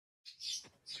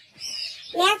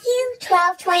Matthew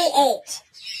 12:28.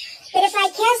 But if I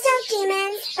cast out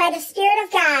demons by the Spirit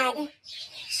of God,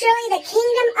 surely the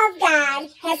kingdom of God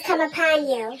has come upon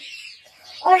you.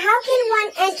 Or how can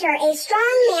one enter a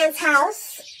strong man's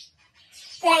house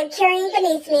that I'm carrying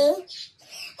beneath me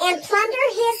and plunder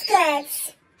his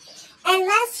goods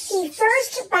unless he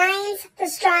first binds the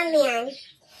strong man,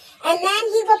 and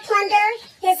then he will plunder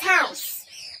his house,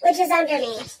 which is under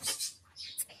me.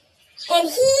 And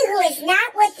he who is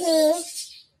not with me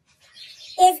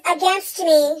is against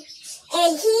me,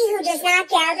 and he who does not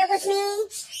gather with me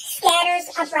scatters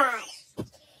abroad.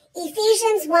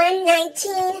 Ephesians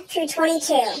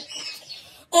 1:19-22.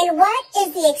 And what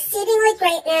is the exceedingly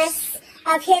greatness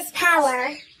of his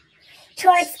power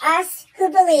towards us who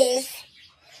believe,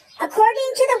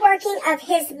 according to the working of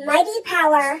his mighty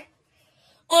power,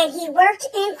 and he worked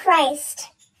in Christ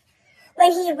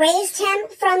when he raised him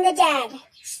from the dead,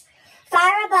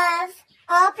 far above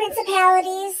all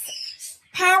principalities,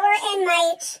 power and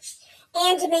might,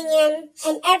 and dominion,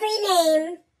 and every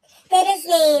name that is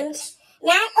named,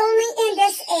 not only in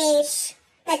this age,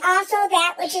 but also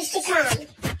that which is to come.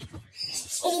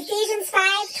 In Ephesians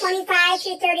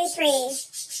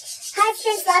 5:25-33,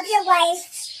 husbands, love your wife,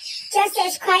 just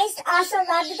as Christ also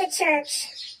loved the church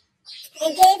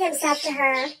and gave himself to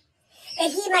her,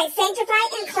 that he might sanctify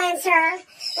and cleanse her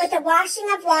with the washing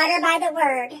of water by the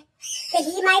word, that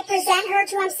he might present her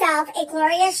to himself a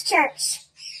glorious church,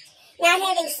 not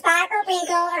having spot or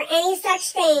wrinkle or any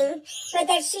such thing, but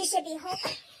that she should be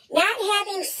holy. Not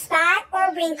having spot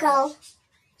or wrinkle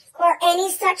or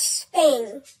any such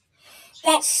thing,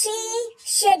 that she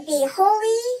should be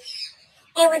holy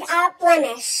and without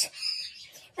blemish.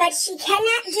 But she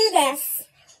cannot do this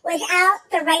without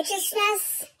the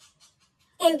righteousness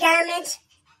and garment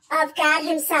of God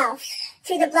himself,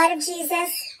 through the blood of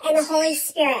Jesus and the Holy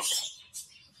Spirit.